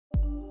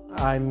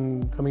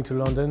I'm coming to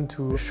London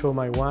to show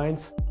my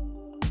wines.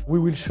 We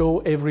will show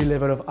every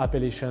level of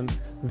appellation,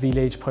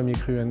 village, premier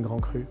cru and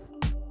grand cru.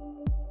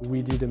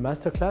 We did a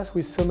masterclass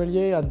with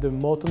sommelier at the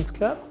Morton's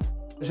Club.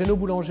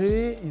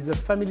 Génot-Boulanger is a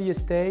family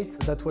estate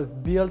that was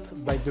built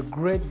by the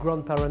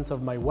great-grandparents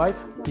of my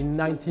wife in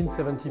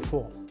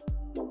 1974.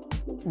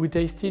 We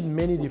tasted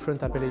many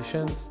different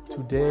appellations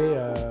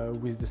today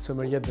with the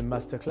sommelier at the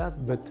masterclass,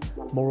 but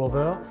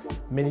moreover,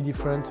 many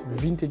different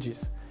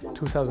vintages.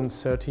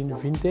 2013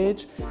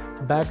 vintage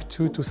back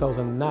to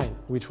 2009,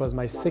 which was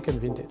my second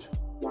vintage.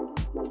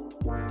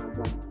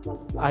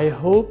 I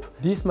hope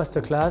this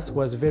masterclass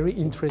was very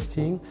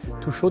interesting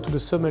to show to the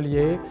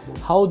sommelier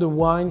how the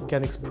wine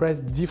can express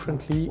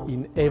differently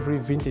in every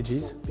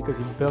vintages, because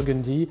in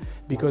Burgundy,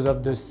 because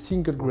of the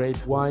single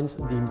grape wines,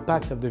 the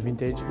impact of the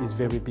vintage is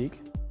very big.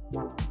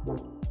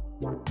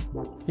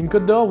 In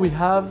Côte d'Or we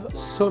have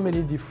so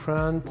many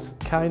different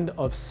kind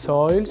of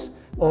soils,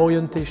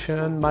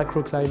 orientation,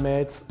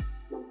 microclimates.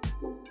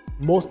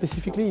 More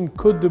specifically in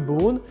Côte de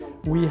Beaune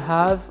we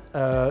have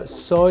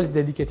soils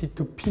dedicated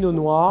to Pinot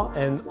Noir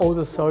and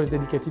other soils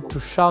dedicated to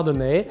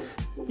Chardonnay.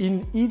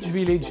 In each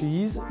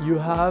villages you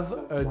have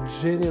a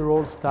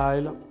general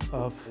style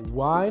of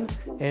wine,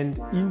 and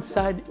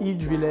inside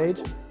each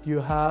village you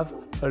have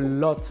a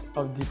lot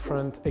of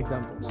different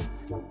examples.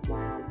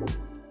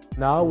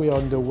 Now we are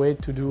on the way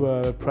to do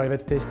a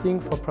private tasting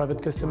for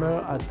private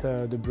customer at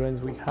the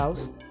Brunswick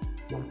House.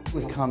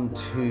 We've come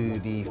to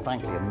the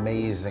frankly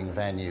amazing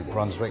venue,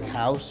 Brunswick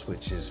House,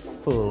 which is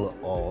full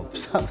of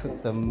some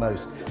of the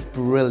most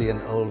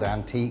brilliant old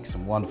antiques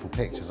and wonderful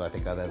pictures I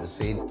think I've ever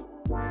seen.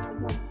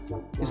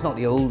 It's not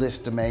the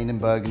oldest domain in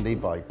Burgundy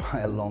by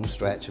a long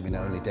stretch. I mean, it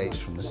only dates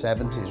from the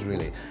 70s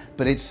really.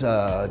 But it's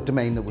a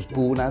domain that was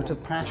born out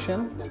of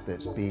passion,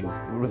 that's been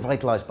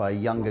revitalized by a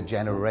younger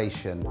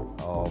generation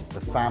of the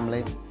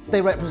family.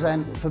 They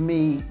represent, for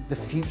me, the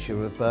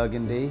future of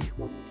Burgundy.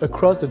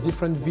 Across the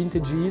different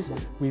vintages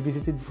we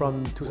visited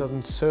from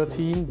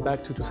 2013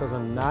 back to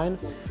 2009,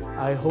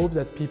 I hope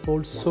that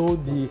people saw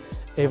the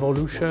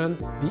evolution,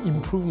 the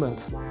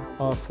improvement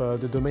of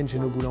the Domaine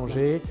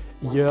Génot-Boulanger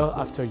year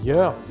after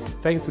year,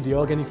 thanks to the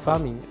organic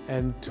farming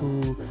and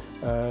to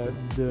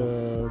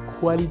the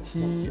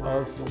quality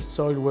of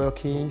soil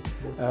working,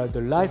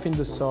 the life in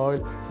the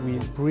soil. We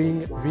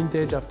bring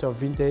vintage after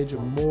vintage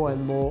more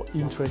and more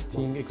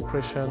interesting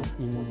expression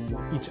in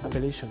each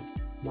appellation.